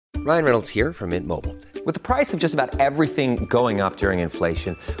Ryan Reynolds here from Mint Mobile. With the price of just about everything going up during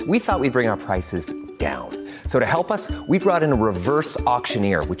inflation, we thought we'd bring our prices down. So to help us, we brought in a reverse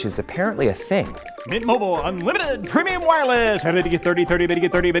auctioneer, which is apparently a thing. Mint Mobile Unlimited Premium Wireless. How to get 30, 30, bit to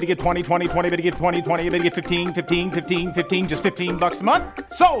get 30, bit to get 20, 20, 20, bit to get 20, 20, bit to get 15, 15, 15, 15, just $15 a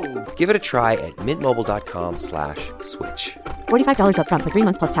month? Sold! Give it a try at mintmobile.com/switch. $45 up front for 3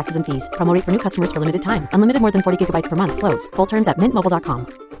 months plus taxes and fees. Promo rate for new customers for limited time. Unlimited more than 40 gigabytes per month. Slows full terms at mintmobile.com.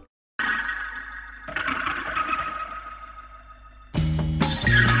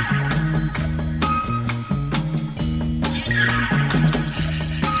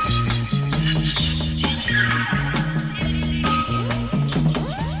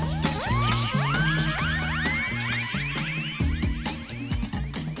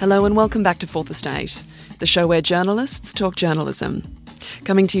 Hello and welcome back to Fourth Estate, the show where journalists talk journalism.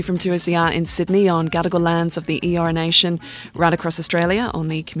 Coming to you from 2SER in Sydney on Gadigal lands of the Eora Nation, right across Australia on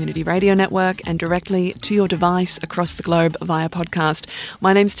the Community Radio Network and directly to your device across the globe via podcast.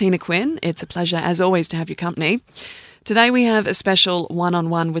 My name's Tina Quinn. It's a pleasure, as always, to have your company. Today we have a special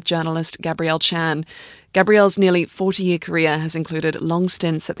one-on-one with journalist Gabrielle Chan. Gabrielle's nearly 40-year career has included long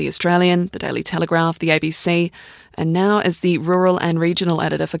stints at The Australian, The Daily Telegraph, the ABC, and now as the rural and regional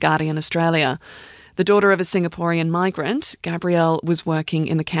editor for Guardian Australia. The daughter of a Singaporean migrant, Gabrielle was working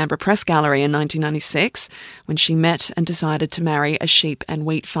in the Canberra Press Gallery in 1996 when she met and decided to marry a sheep and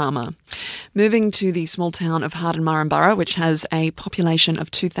wheat farmer. Moving to the small town of Harden-Murrumburra, which has a population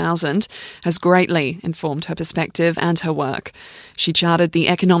of 2,000, has greatly informed her perspective and her work. She charted the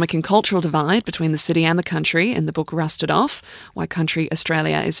economic and cultural divide between the city and the country in the book Rusted Off, Why Country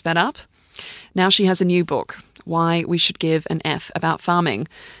Australia is Fed Up. Now she has a new book, Why We Should Give an F About Farming,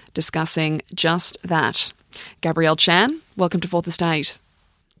 discussing just that. Gabrielle Chan, welcome to Fourth Estate.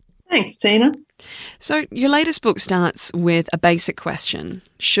 Thanks, Tina. So your latest book starts with a basic question.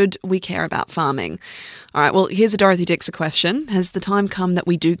 Should we care about farming? All right, well, here's a Dorothy Dixer question. Has the time come that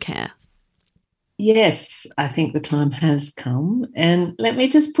we do care? Yes, I think the time has come. And let me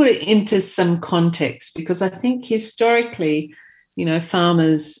just put it into some context, because I think historically,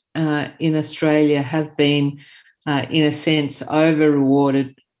 farmers in Australia have been, in a sense,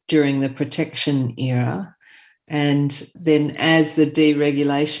 over-rewarded during the protection era. And then as the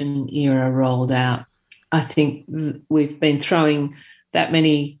deregulation era rolled out, I think we've been throwing that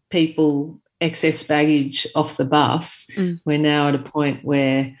many people excess baggage off the bus. We're now at a point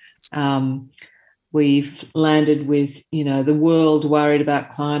where we've landed with, the world worried about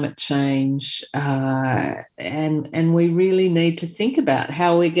climate change, and we really need to think about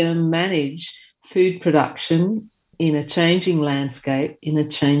how we're going to manage food production in a changing landscape, in a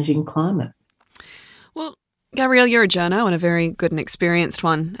changing climate. Well, Gabrielle, you're a journo and a very good and experienced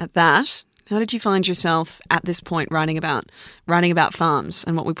one at that. How did you find yourself at this point writing about farms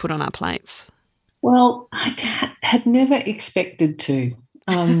and what we put on our plates? Well, I had never expected to.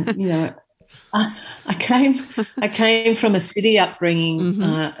 I came from a city upbringing,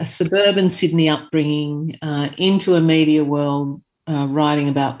 a suburban Sydney upbringing, into a media world, writing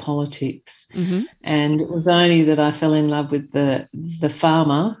about politics. And it was only that I fell in love with the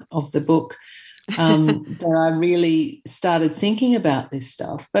farmer of the book that I really started thinking about this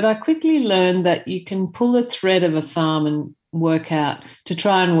stuff. But I quickly learned that you can pull a thread of a farm and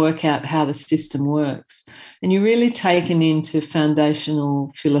try and work out how the system works. And you're really taken into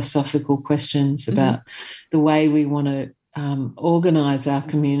foundational philosophical questions about the way we want to organise our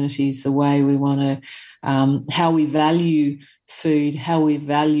communities, the way we want to, how we value food, how we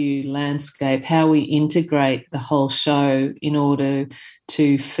value landscape, how we integrate the whole show in order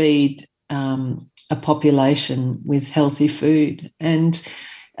to feed a population with healthy food. And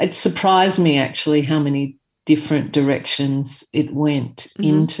it surprised me actually how many different directions it went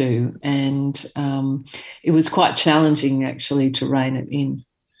into, and it was quite challenging actually to rein it in.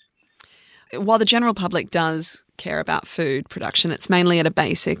 While the general public does care about food production, it's mainly at a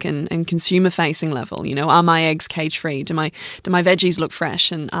basic and consumer-facing level. Are my eggs cage-free? Do my veggies look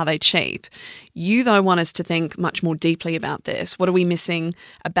fresh, and are they cheap? You, though, want us to think much more deeply about this. What are we missing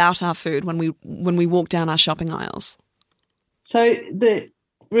about our food when we walk down our shopping aisles? So the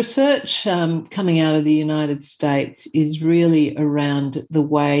research coming out of the United States is really around the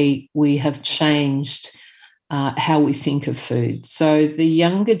way we have changed how we think of food. So the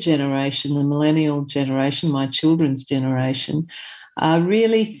younger generation, the millennial generation, my children's generation, are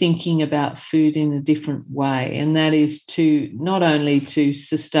really thinking about food in a different way, and that is to not only to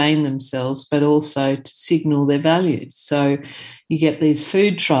sustain themselves but also to signal their values. So you get these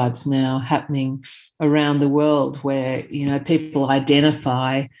food tribes now happening around the world where, people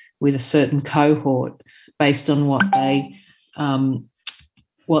identify with a certain cohort based on what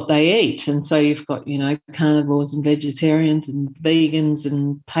what they eat. And so you've got, carnivores and vegetarians and vegans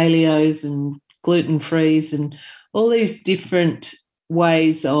and paleos and gluten-frees and all these different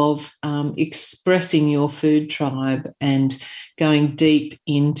ways of expressing your food tribe and going deep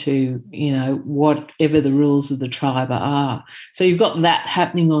into, whatever the rules of the tribe are. So you've got that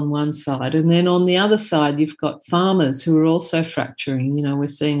happening on one side. And then on the other side, you've got farmers who are also fracturing. We're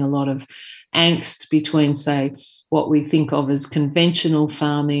seeing a lot of angst between, say, what we think of as conventional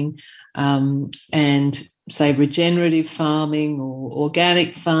farming and, say, regenerative farming or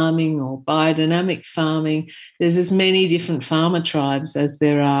organic farming or biodynamic farming. There's as many different farmer tribes as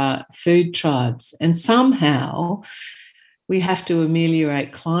there are food tribes. And somehow we have to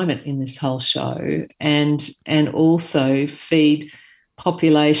ameliorate climate in this whole show and also feed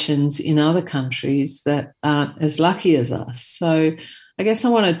populations in other countries that aren't as lucky as us. So I guess I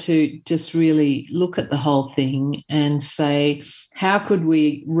wanted to just really look at the whole thing and say, how could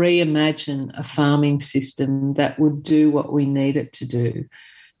we reimagine a farming system that would do what we need it to do?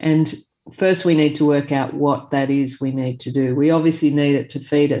 And first we need to work out what that is we need to do. We obviously need it to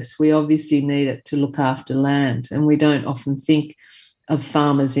feed us. We obviously need it to look after land. And we don't often think of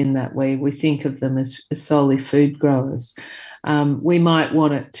farmers in that way. We think of them as solely food growers. We might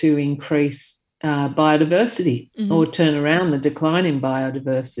want it to increase biodiversity or turn around the decline in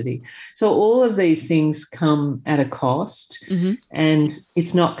biodiversity. So all of these things come at a cost and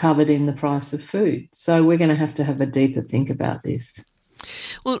it's not covered in the price of food. So we're going to have a deeper think about this.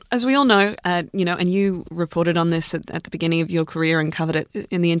 Well, as we all know, and you reported on this at the beginning of your career and covered it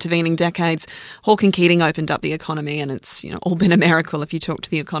in the intervening decades, Hawke and Keating opened up the economy and it's all been a miracle if you talk to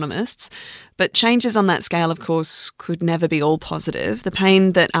the economists. But changes on that scale, of course, could never be all positive. The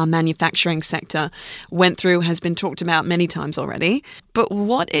pain that our manufacturing sector went through has been talked about many times already. But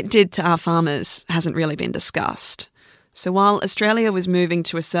what it did to our farmers hasn't really been discussed. So while Australia was moving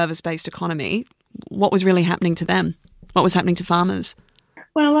to a service-based economy, what was really happening to them? What was happening to farmers?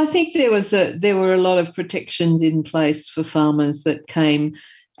 Well, I think there were a lot of protections in place for farmers that came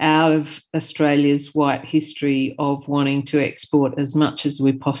out of Australia's white history of wanting to export as much as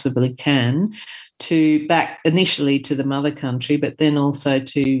we possibly can to back initially to the mother country, but then also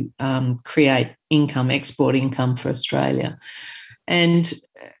to create export income for Australia. And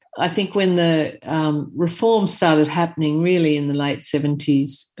I think when the reforms started happening really in the late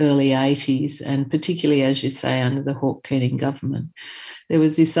 70s, early 80s, and particularly, as you say, under the Hawke-Keating government, there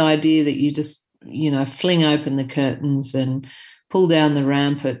was this idea that you just, fling open the curtains and pull down the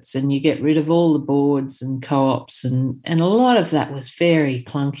rampants and you get rid of all the boards and co-ops. And a lot of that was very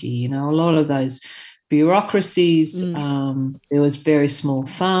clunky, a lot of those bureaucracies. There was very small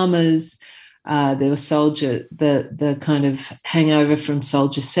farmers. There was the kind of hangover from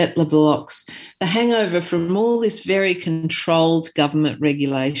soldier settler blocks, the hangover from all this very controlled government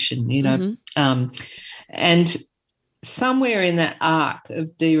regulation, and somewhere in that arc of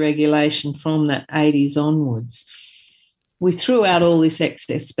deregulation from that 80s onwards, we threw out all this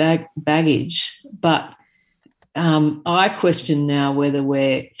excess baggage, but I question now whether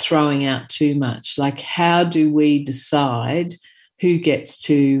we're throwing out too much. Like, how do we decide who gets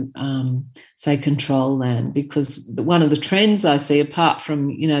to, say, control land? Because one of the trends I see, apart from,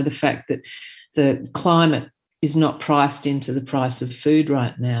 the fact that the climate is not priced into the price of food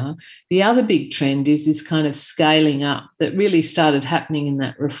right now, the other big trend is this kind of scaling up that really started happening in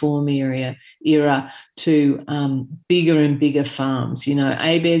that reform era to bigger and bigger farms.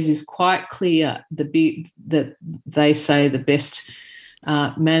 ABARES is quite clear that they say the best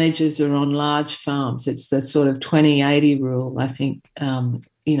managers are on large farms. It's the sort of 20-80 rule, I think,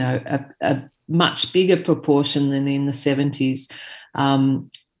 a much bigger proportion than in the 70s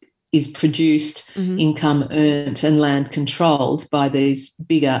is produced, income earned and land controlled by these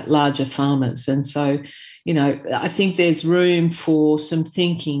bigger, larger farmers. And so, I think there's room for some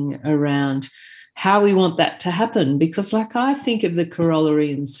thinking around how we want that to happen, because I think of the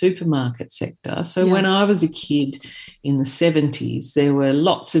corollary in the supermarket sector. So when I was a kid in the 70s, there were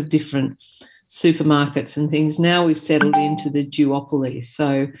lots of different supermarkets and things. Now we've settled into the duopoly.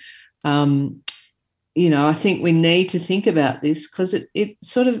 So, I think we need to think about this, because it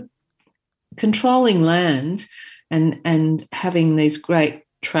sort of controlling land and having these great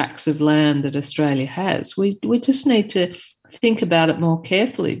tracts of land that Australia has, we just need to think about it more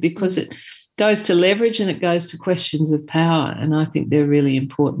carefully, because it goes to leverage and it goes to questions of power, and I think they're really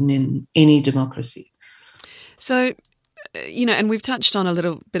important in any democracy. So and we've touched on a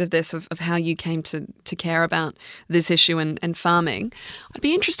little bit of this, of how you came to care about this issue and farming. I'd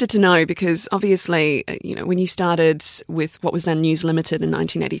be interested to know, because obviously, when you started with what was then News Limited in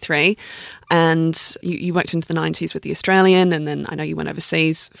 1983, and you worked into the 90s with The Australian, and then I know you went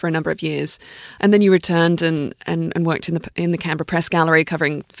overseas for a number of years, and then you returned and worked in the Canberra Press Gallery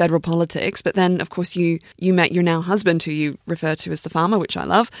covering federal politics. But then, of course, you met your now husband, who you refer to as the farmer, which I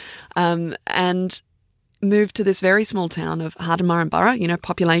love, and moved to this very small town of Harden Borough,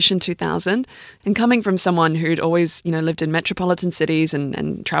 population 2,000. And coming from someone who'd always, lived in metropolitan cities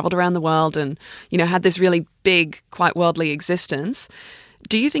and travelled around the world and, had this really big, quite worldly existence,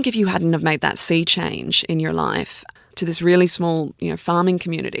 do you think if you hadn't have made that sea change in your life to this really small, farming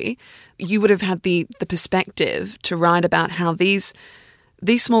community, you would have had the perspective to write about how these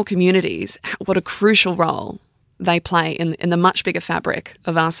small communities, what a crucial role they play in the much bigger fabric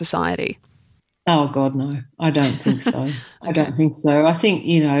of our society? Oh, God, no, I don't think so. I don't think so. I think,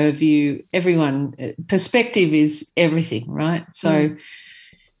 perspective is everything, right? So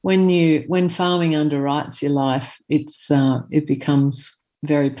when farming underwrites your life, it becomes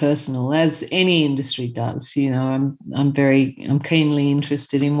very personal, as any industry does. I'm keenly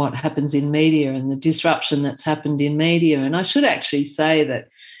interested in what happens in media and the disruption that's happened in media. And I should actually say that,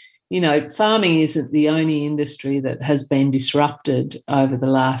 farming isn't the only industry that has been disrupted over the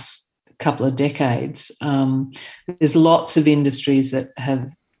last couple of decades. There's lots of industries that have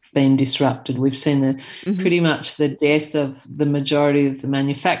been disrupted. We've seen pretty much the death of the majority of the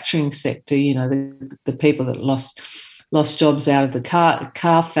manufacturing sector, the people that lost jobs out of the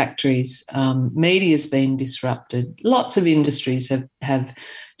car factories. Media's been disrupted. Lots of industries have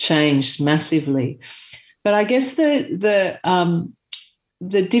changed massively. But I guess the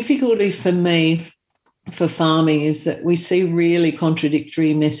difficulty for me for farming is that we see really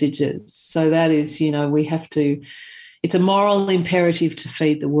contradictory messages. So that is, it's a moral imperative to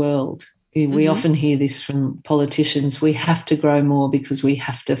feed the world. We often hear this from politicians. We have to grow more because we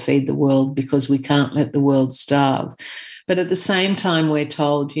have to feed the world, because we can't let the world starve. But at the same time, we're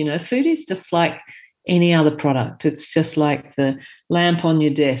told, food is just like any other product. It's just like the lamp on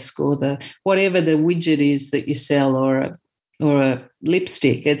your desk or whatever the widget is that you sell, or a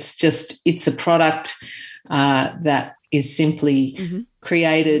lipstick. It's a product that is simply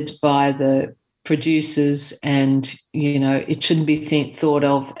created by the producers, and it shouldn't be thought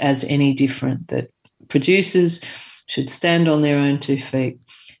of as any different. That producers should stand on their own 2 feet,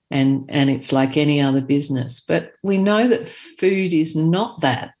 and it's like any other business. But we know that food is not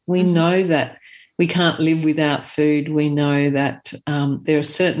that. We know that we can't live without food. We know that there are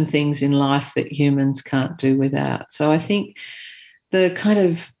certain things in life that humans can't do without. So I think the kind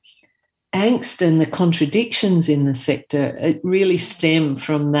of angst and the contradictions in the sector, it really stem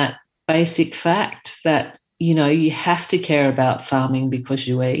from that basic fact that, you have to care about farming because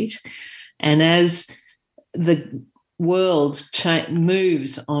you eat. And as the world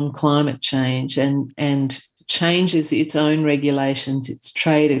moves on climate change and changes its own regulations, its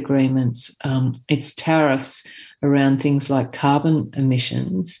trade agreements, its tariffs around things like carbon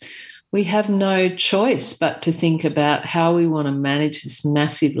emissions, we have no choice but to think about how we want to manage this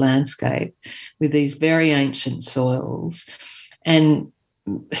massive landscape with these very ancient soils, and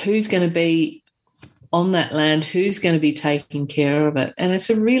who's going to be on that land, who's going to be taking care of it. And it's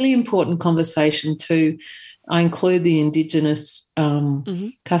a really important conversation too. I include the Indigenous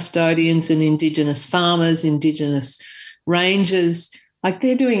custodians and Indigenous farmers, Indigenous rangers. Like,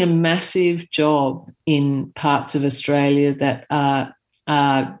 they're doing a massive job in parts of Australia that are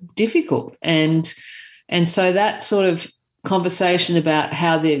difficult. And so that sort of conversation about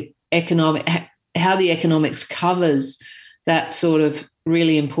how the economics covers that sort of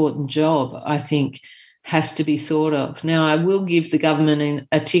really important job, I think, has to be thought of. Now, I will give the government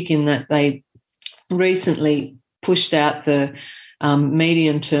a tick in that they recently pushed out the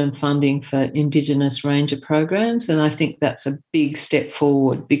medium-term funding for Indigenous ranger programs, and I think that's a big step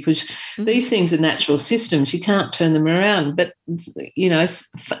forward, because these things are natural systems. You can't turn them around. But,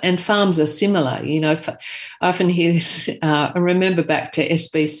 and farms are similar. I often hear this. I remember back to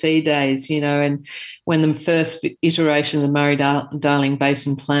SBC days, and when the first iteration of the Murray-Darling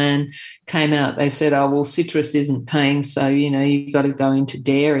Basin Plan came out, they said, oh, well, citrus isn't paying, so, you've got to go into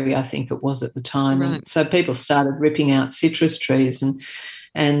dairy, I think it was at the time. Right. And so people started ripping out citrus trees, and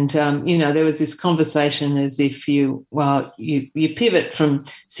there was this conversation as if you pivot from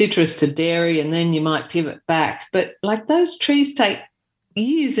citrus to dairy, and then you might pivot back. But, like, those trees take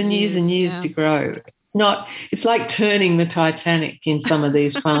years and years and years to grow. It's like turning the Titanic in some of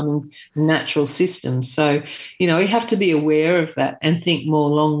these farming natural systems. So, we have to be aware of that and think more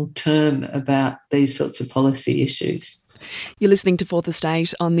long term about these sorts of policy issues. You're listening to Fourth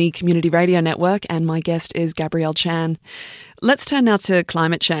Estate on the Community Radio Network, and my guest is Gabrielle Chan. Let's turn now to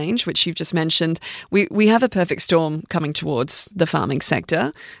climate change, which you've just mentioned. We have a perfect storm coming towards the farming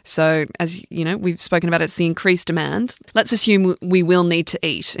sector. So, as you know, we've spoken about, it's the increased demand. Let's assume we will need to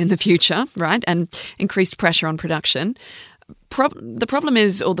eat in the future, right? And increased pressure on production. The problem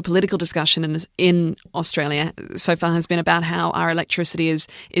is, or the political discussion in Australia so far has been about how our electricity is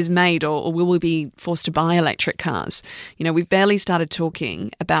made, or will we be forced to buy electric cars? You know, we've barely started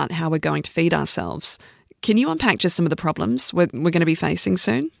talking about how we're going to feed ourselves. Can you unpack just some of the problems we're going to be facing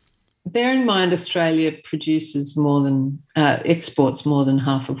soon? Bear in mind, Australia produces exports more than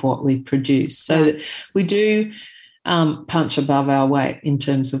half of what we produce. So that we do punch above our weight in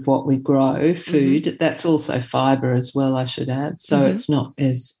terms of what we grow, food. Mm-hmm. That's also fibre as well, I should add. So it's not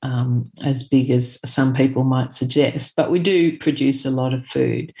as big as some people might suggest, but we do produce a lot of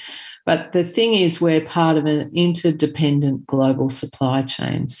food. But the thing is, we're part of an interdependent global supply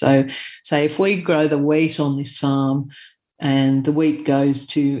chain. So say if we grow the wheat on this farm and the wheat goes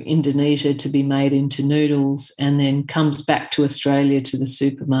to Indonesia to be made into noodles and then comes back to Australia to the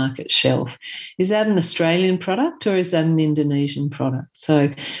supermarket shelf, is that an Australian product or is that an Indonesian product?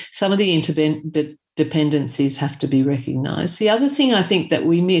 So some of the interdependencies have to be recognised. The other thing I think that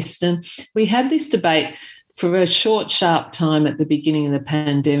we missed, and we had this debate for a short, sharp time at the beginning of the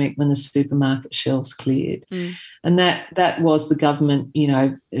pandemic when the supermarket shelves cleared. And that was the government,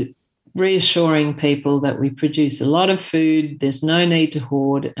 reassuring people that we produce a lot of food, there's no need to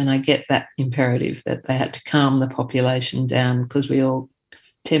hoard, and I get that imperative that they had to calm the population down because we all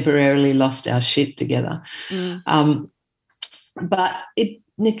temporarily lost our shit together. But it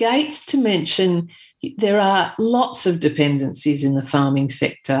negates to mention there are lots of dependencies in the farming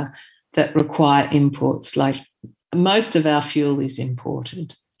sector that require imports. Like most of our fuel is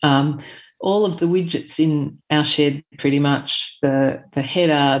imported. All of the widgets in our shed, pretty much, the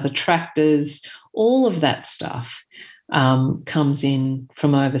header, the tractors, all of that stuff comes in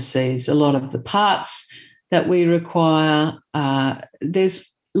from overseas. A lot of the parts that we require,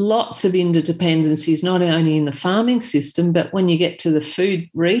 there's lots of interdependencies, not only in the farming system, but when you get to the food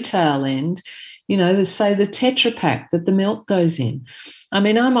retail end, say the Tetra Pak that the milk goes in. I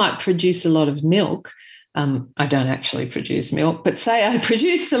mean, I might produce a lot of milk. I don't actually produce milk, but say I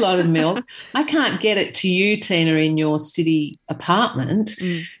produced a lot of milk, I can't get it to you, Tina, in your city apartment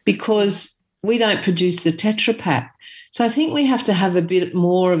because we don't produce the Tetra Pak. So I think we have to have a bit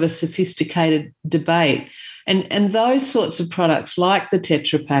more of a sophisticated debate. And those sorts of products like the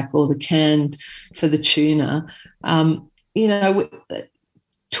Tetra Pak or the canned for the tuna,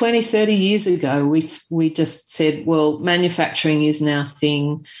 20, 30 years ago, we just said, well, manufacturing is now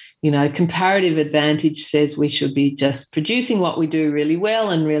thing. Comparative advantage says we should be just producing what we do really well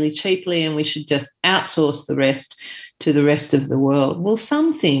and really cheaply, and we should just outsource the rest to the rest of the world. Well,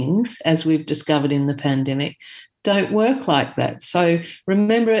 some things, as we've discovered in the pandemic, don't work like that. So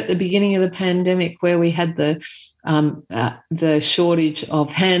remember at the beginning of the pandemic where we had the shortage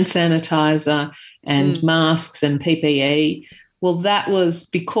of hand sanitizer and masks and PPE? Well, that was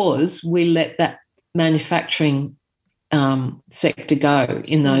because we let that manufacturing sector go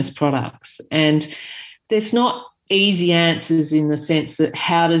in those products. And there's not easy answers in the sense that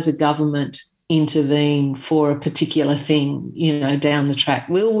how does a government intervene for a particular thing, down the track?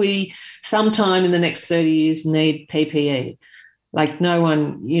 Will we sometime in the next 30 years need PPE? Like no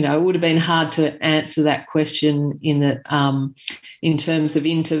one, it would have been hard to answer that question in terms of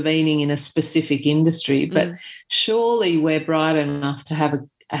intervening in a specific industry. But surely we're bright enough to have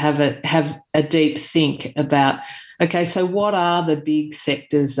a deep think about, okay, so what are the big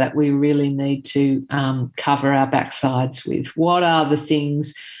sectors that we really need to cover our backsides with? What are the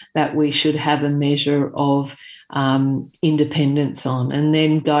things that we should have a measure of independence on, and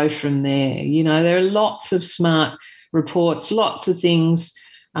then go from there? There are lots of smart reports, lots of things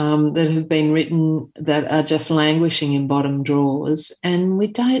that have been written that are just languishing in bottom drawers, and we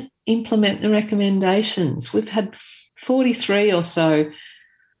don't implement the recommendations. We've had 43 or so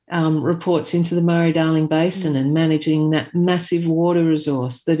reports into the Murray-Darling Basin and managing that massive water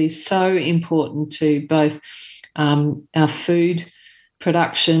resource that is so important to both our food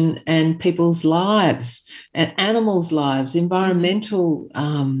production and people's lives and animals' lives, environmental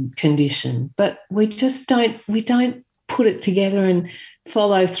condition. But we don't put it together and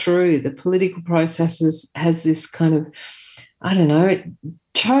follow through. The political process has this kind of, it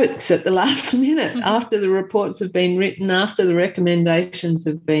chokes at the last minute after the reports have been written, after the recommendations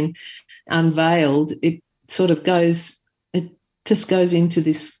have been unveiled. It just goes into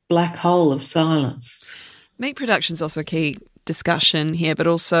this black hole of silence. Meat production is also a key discussion here, but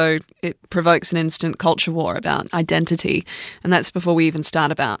also it provokes an instant culture war about identity. And that's before we even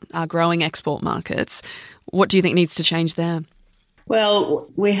start about our growing export markets. What do you think needs to change there? Well,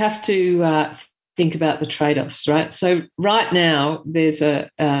 we have to think about the trade-offs, right? So right now there's a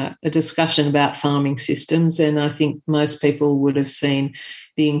discussion about farming systems, and I think most people would have seen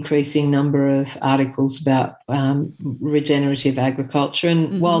the increasing number of articles about regenerative agriculture.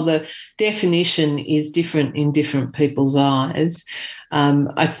 And while the definition is different in different people's eyes,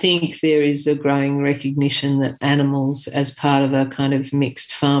 I think there is a growing recognition that animals as part of a kind of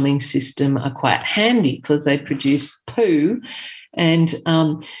mixed farming system are quite handy because they produce poo, and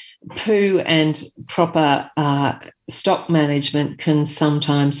poo and proper stock management can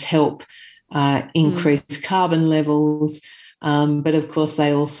sometimes help increase carbon levels. But of course,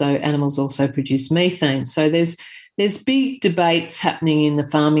 animals also produce methane. So there's big debates happening in the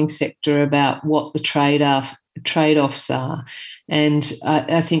farming sector about what the trade-offs are. And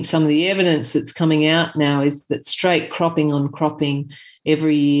I think some of the evidence that's coming out now is that straight cropping on cropping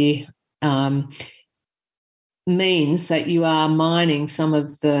every year means that you are mining some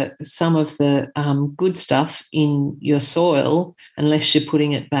of the good stuff in your soil unless you're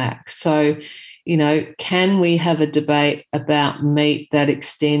putting it back. So, can we have a debate about meat that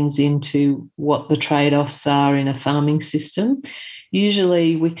extends into what the trade-offs are in a farming system?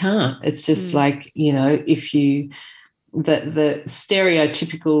 Usually we can't. It's just like, if you the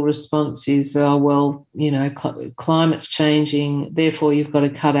stereotypical response is, oh, well, climate's changing, therefore you've got to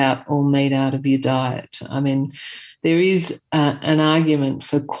cut out all meat out of your diet. I mean, there is an argument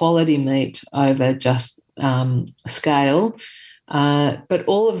for quality meat over just scale, but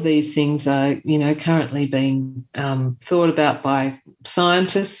all of these things are, currently being thought about by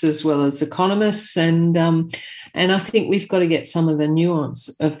scientists as well as economists, and I think we've got to get some of the nuance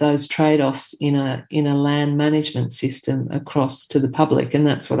of those trade-offs in a land management system across to the public, and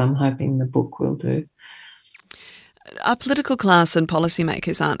that's what I'm hoping the book will do. Our political class and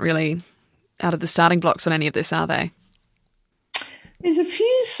policymakers aren't really out of the starting blocks on any of this, are they? There's a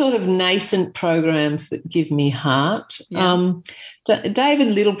few sort of nascent programs that give me heart. Yeah.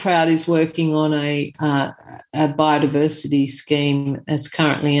 David Littleproud is working on a biodiversity scheme as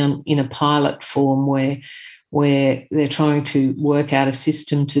currently in a pilot form where they're trying to work out a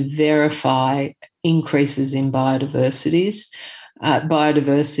system to verify increases in biodiversity,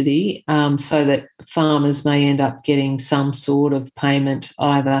 so that farmers may end up getting some sort of payment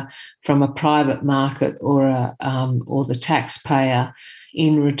either from a private market or the taxpayer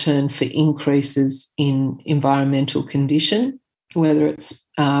in return for increases in environmental condition, whether it's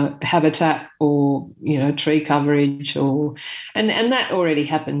habitat or tree coverage, and that already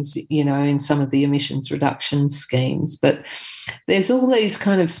happens in some of the emissions reduction schemes. But there's all these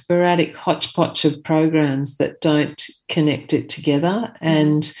kind of sporadic hodgepodge of programs that don't connect it together,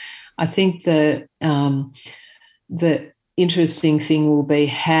 and I think the interesting thing will be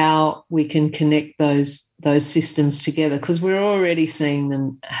how we can connect those systems together, because we're already seeing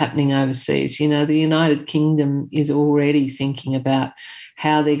them happening overseas. The United Kingdom is already thinking about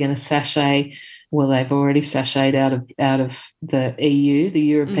how they're going to sachet. Well, they've already sashayed out of the EU, the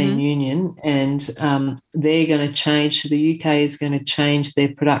European Union, and they're going to change. The UK is going to change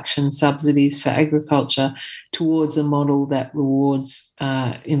their production subsidies for agriculture towards a model that rewards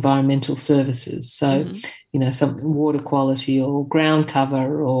environmental services. So, something water quality or ground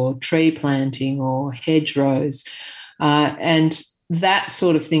cover or tree planting or hedgerows, and that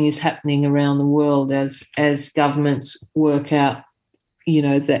sort of thing is happening around the world as governments work out.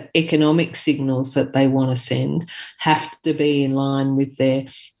 The economic signals that they want to send have to be in line with their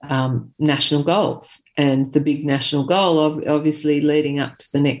national goals. And the big national goal, obviously leading up to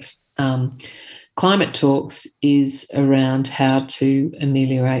the next climate talks, is around how to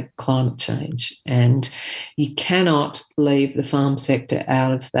ameliorate climate change. And you cannot leave the farm sector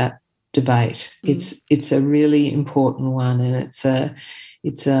out of that debate. It's a really important one, and it's a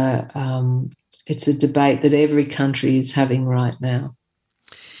debate that every country is having right now.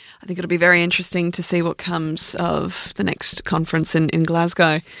 I think it'll be very interesting to see what comes of the next conference in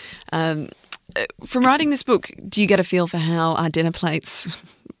Glasgow. From writing this book, do you get a feel for how our dinner plates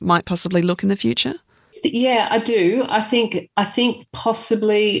might possibly look in the future? Yeah, I do. I think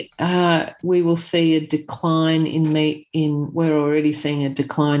possibly we will see a decline in meat. We're already seeing a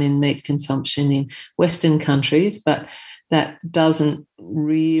decline in meat consumption in Western countries, but that doesn't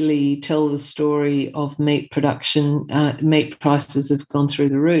really tell the story of meat production. Meat prices have gone through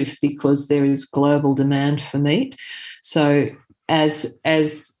the roof because there is global demand for meat. So as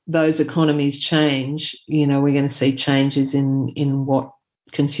those economies change, we're going to see changes in what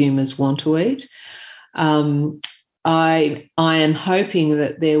consumers want to eat. I am hoping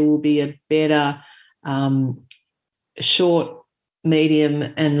that there will be a better short, medium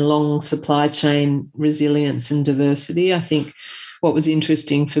and long supply chain resilience and diversity. I think what was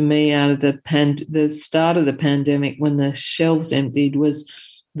interesting for me out of the start of the pandemic, when the shelves emptied, was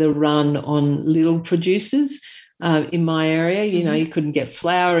the run on little producers. In my area, you couldn't get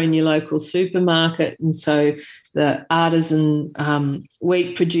flour in your local supermarket. And so the artisan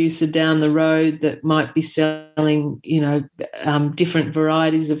wheat producer down the road that might be selling, different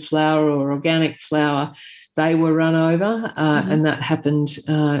varieties of flour or organic flour, they were run over. And that happened.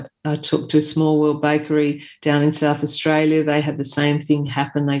 I took to a Small World bakery down in South Australia. They had the same thing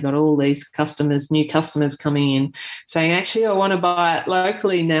happen. They got all these new customers coming in saying, actually, I want to buy it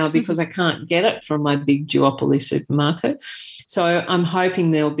locally now because I can't get it from my big duopoly supermarket. So I'm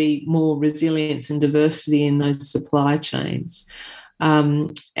hoping there'll be more resilience and diversity in those supply chains.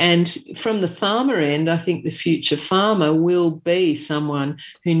 And from the farmer end, I think the future farmer will be someone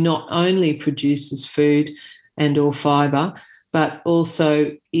who not only produces food and or fibre, but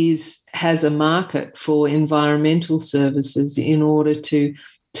also has a market for environmental services in order to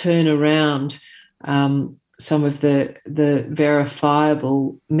turn around some of the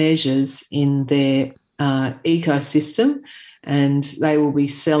verifiable measures in their ecosystem. And they will be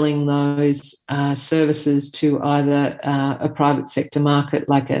selling those services to either a private sector market,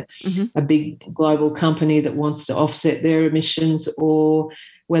 like a big global company that wants to offset their emissions, or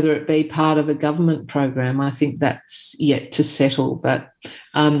whether it be part of a government program. I think that's yet to settle. But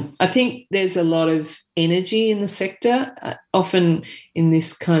I think there's a lot of energy in the sector. Often in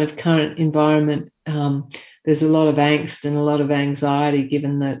this kind of current environment, there's a lot of angst and a lot of anxiety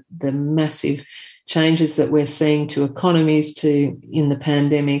given the massive changes that we're seeing to economies in the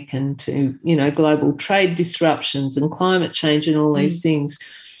pandemic and to, global trade disruptions and climate change and all these things.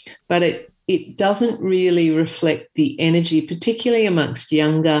 But it doesn't really reflect the energy, particularly amongst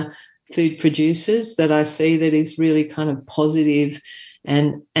younger food producers, that I see that is really kind of positive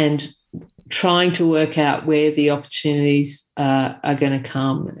and trying to work out where the opportunities are going to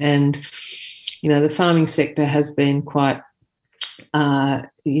come. And, the farming sector has been quite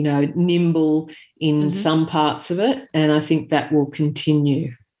nimble in some parts of it, and I think that will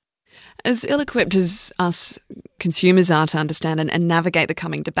continue. As ill-equipped as us consumers are to understand and navigate the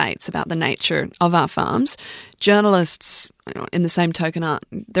coming debates about the nature of our farms, journalists, in the same token,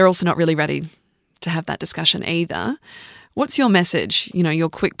 they're also not really ready to have that discussion either. What's your message, your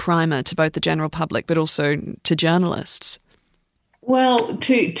quick primer to both the general public but also to journalists? Well,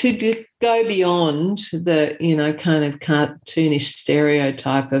 to go beyond the, kind of cartoonish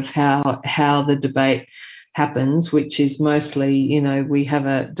stereotype of how the debate happens, which is mostly, we have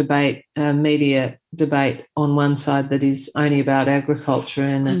a media debate on one side that is only about agriculture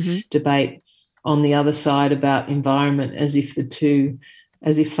and a debate on the other side about environment, as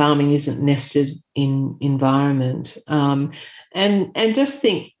if farming isn't nested in environment. And just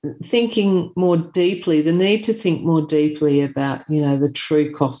thinking more deeply, the need to think more deeply about, the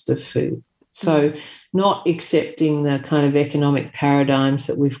true cost of food. So not accepting the kind of economic paradigms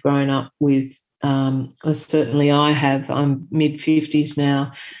that we've grown up with. Certainly I have. I'm mid-50s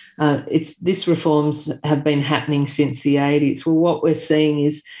now. These reforms have been happening since the 80s. Well, what we're seeing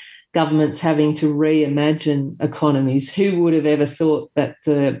is governments having to reimagine economies. Who would have ever thought that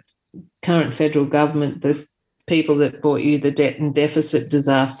the current federal government, the people that brought you the debt and deficit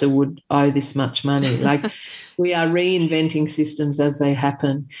disaster, would owe this much money? Like, we are reinventing systems as they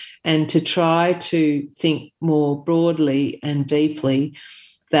happen, and to try to think more broadly and deeply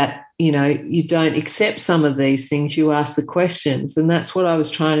that, you don't accept some of these things, you ask the questions. And that's what I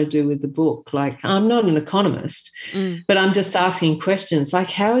was trying to do with the book. Like, I'm not an economist, but I'm just asking questions like,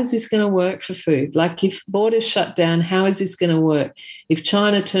 how is this going to work for food? Like, if borders shut down, how is this going to work? If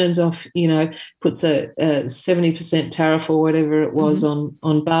China turns off, puts a 70% tariff or whatever it was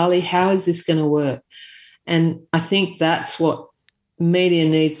on barley, how is this going to work? And I think that's what media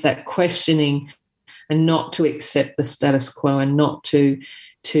needs, that questioning, and not to accept the status quo, and not to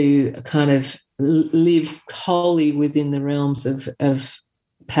kind of live wholly within the realms of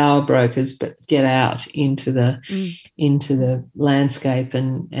power brokers, but get out into the landscape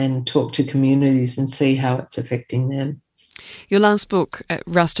and talk to communities and see how it's affecting them. Your last book,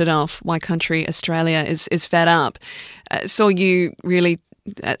 Rusted Off, Why Country Australia is Fed Up, saw you really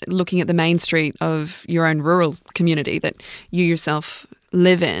looking at the main street of your own rural community that you yourself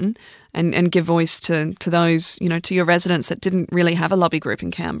live in, and give voice to those, to your residents that didn't really have a lobby group in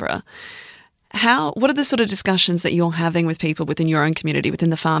Canberra. What are the sort of discussions that you're having with people within your own community, within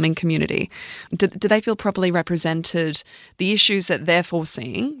the farming community? Do they feel properly represented? The issues that they're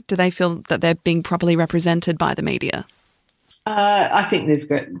foreseeing, do they feel that they're being properly represented by the media? I think there's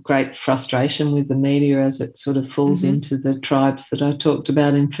great frustration with the media as it sort of falls into the tribes that I talked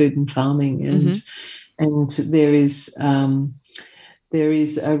about in food and farming, and there is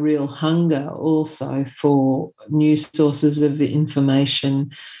a real hunger also for new sources of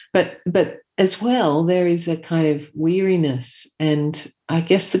information, but as well, there is a kind of weariness, and I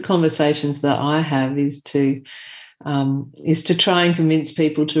guess the conversations that I have is to try and convince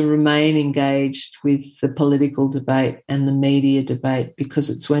people to remain engaged with the political debate and the media debate, because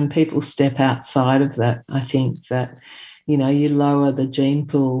it's when people step outside of that, I think, that you lower the gene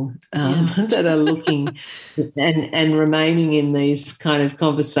pool that are looking and remaining in these kind of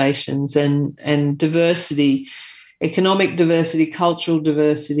conversations, and diversity. Economic diversity, cultural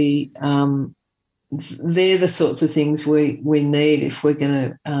diversity, they're the sorts of things we need if we're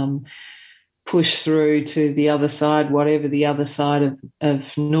going to push through to the other side, whatever the other side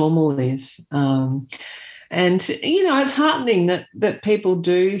of normal is. And, it's heartening that people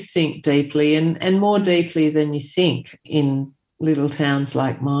do think deeply and more deeply than you think in little towns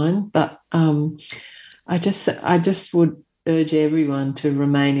like mine. But I just would urge everyone to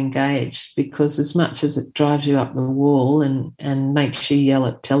remain engaged, because as much as it drives you up the wall and makes you yell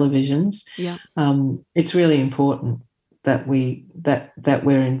at televisions, it's really important that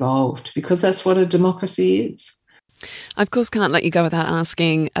we're involved, because that's what a democracy is. I, of course, can't let you go without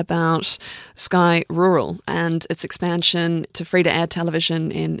asking about Sky Rural and its expansion to free-to-air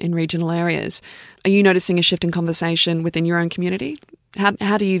television in regional areas. Are you noticing a shift in conversation within your own community?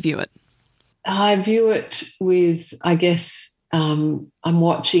 How do you view it? I view it with, I guess, I'm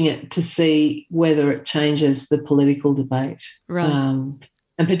watching it to see whether it changes the political debate, right?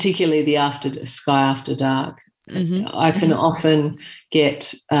 And particularly the Sky After Dark. I can often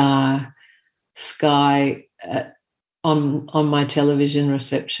get Sky on my television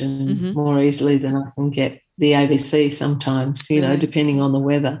reception more easily than I can get the ABC sometimes, depending on the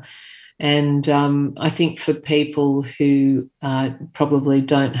weather. And I think for people who probably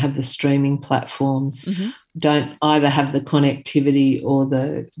don't have the streaming platforms, don't either have the connectivity or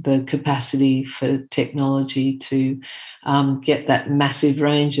the capacity for technology to get that massive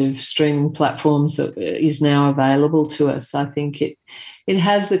range of streaming platforms that is now available to us, I think it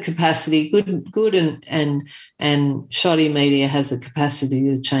has the capacity. Good and shoddy media has the capacity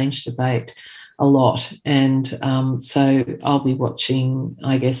to change debate a lot, and so I'll be watching,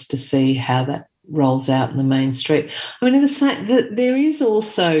 I guess, to see how that rolls out in the main street. I mean, there is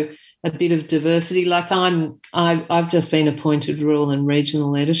also a bit of diversity. Like I've just been appointed rural and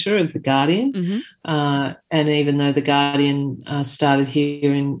regional editor of The Guardian, and even though The Guardian started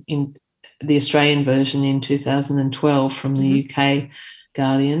here in the Australian version in 2012 from the UK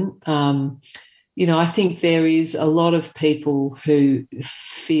Guardian, I think there is a lot of people who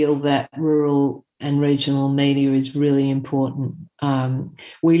feel that rural and regional media is really important.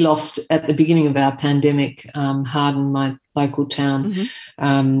 We lost, at the beginning of our pandemic, Harden, my local town,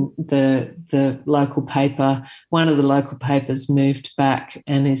 the local paper, one of the local papers moved back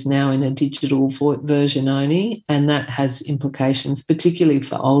and is now in a digital version only, and that has implications, particularly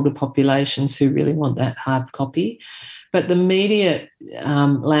for older populations who really want that hard copy. But the media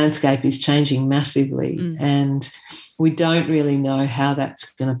landscape is changing massively, and we don't really know how that's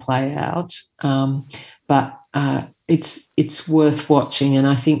going to play out. But it's worth watching, and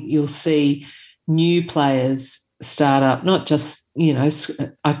I think you'll see new players start up, not just,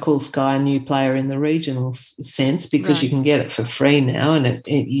 I call Sky a new player in the regional sense, because you can get it for free now, and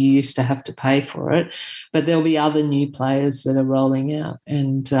you used to have to pay for it. But there'll be other new players that are rolling out,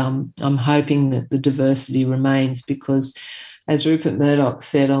 and I'm hoping that the diversity remains, because as Rupert Murdoch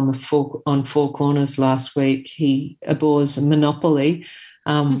said on Four Corners last week, he abhors a monopoly.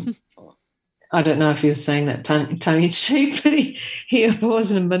 I don't know if he was saying that tongue-in-cheek, but he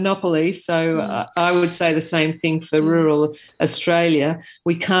abhors a monopoly. So I would say the same thing for rural Australia.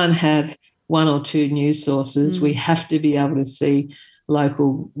 We can't have one or two news sources. We have to be able to see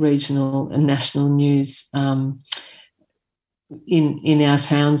local, regional and national news in our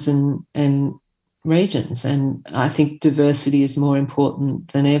towns and regions. And I think diversity is more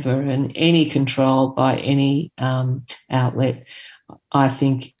important than ever, and any control by any outlet, I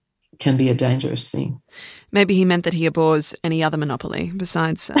think, can be a dangerous thing. Maybe he meant that he abhors any other monopoly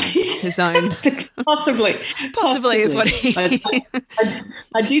besides his own. Possibly is what he...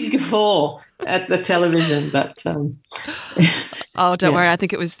 I did guffaw at the television, but... Oh, don't worry. I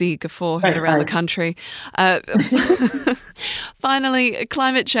think it was the guffaw heard around the country. Finally,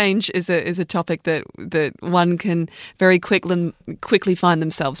 climate change is a topic that one can very quickly find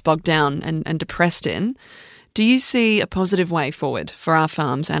themselves bogged down and depressed in. Do you see a positive way forward for our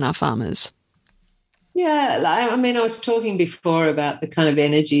farms and our farmers? Yeah, I mean, I was talking before about the kind of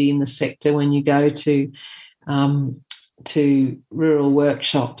energy in the sector when you go to rural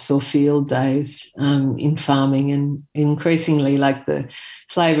workshops or field days in farming, and increasingly, like, the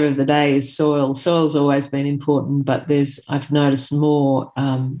flavour of the day is soil. Soil's always been important, but I've noticed more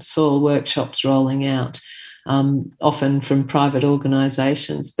soil workshops rolling out, often from private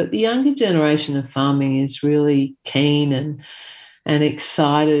organisations. But the younger generation of farming is really keen and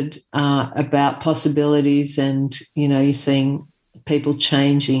excited about possibilities, and you're seeing people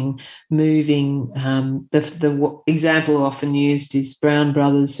changing, moving. The example often used is Brown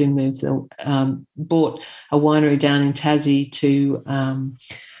Brothers, who bought a winery down in Tassie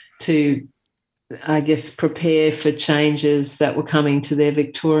to I guess prepare for changes that were coming to their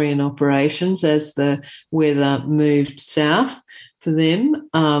Victorian operations as the weather moved south for them.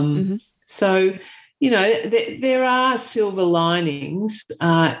 So, there are silver linings.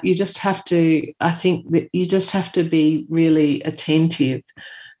 You just have to, I think that you just have to be really attentive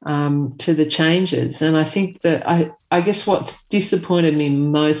to the changes. And I think that I guess what's disappointed me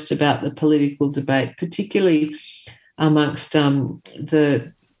most about the political debate, particularly amongst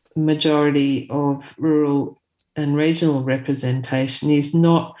the majority of rural and regional representation, is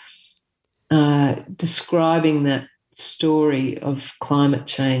not describing that story of climate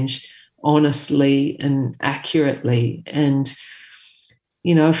change honestly and accurately. And,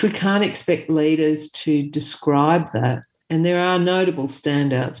 if we can't expect leaders to describe that, and there are notable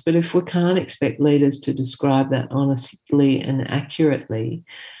standouts, but if we can't expect leaders to describe that honestly and accurately,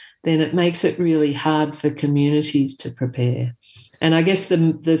 then it makes it really hard for communities to prepare. And I guess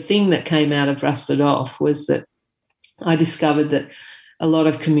the thing that came out of Rusted Off was that I discovered that a lot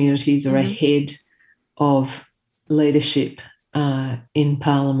of communities are ahead of leadership in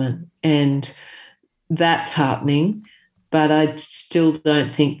Parliament, and that's heartening, but I still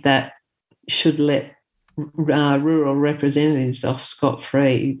don't think that should let rural representatives off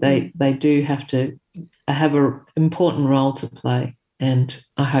scot-free. They do have to have an important role to play, and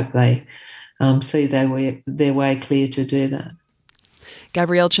I hope they see their way clear to do that.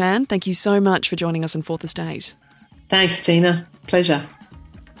 Gabrielle Chan, thank you so much for joining us on Fourth Estate. Thanks, Tina. Pleasure.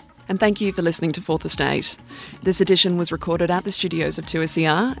 And thank you for listening to Fourth Estate. This edition was recorded at the studios of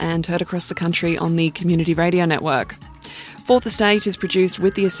 2SER and heard across the country on the Community Radio Network. Fourth Estate is produced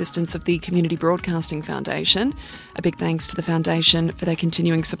with the assistance of the Community Broadcasting Foundation. A big thanks to the Foundation for their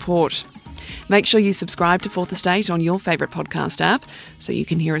continuing support. Make sure you subscribe to Fourth Estate on your favourite podcast app so you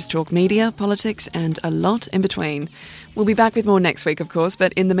can hear us talk media, politics and a lot in between. We'll be back with more next week, of course,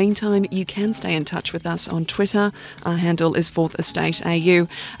 but in the meantime, you can stay in touch with us on Twitter. Our handle is Fourth Estate AU.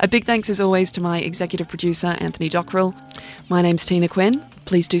 A big thanks, as always, to my executive producer, Anthony Dockrell. My name's Tina Quinn.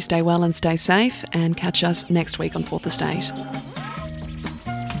 Please do stay well and stay safe, and catch us next week on Fourth Estate.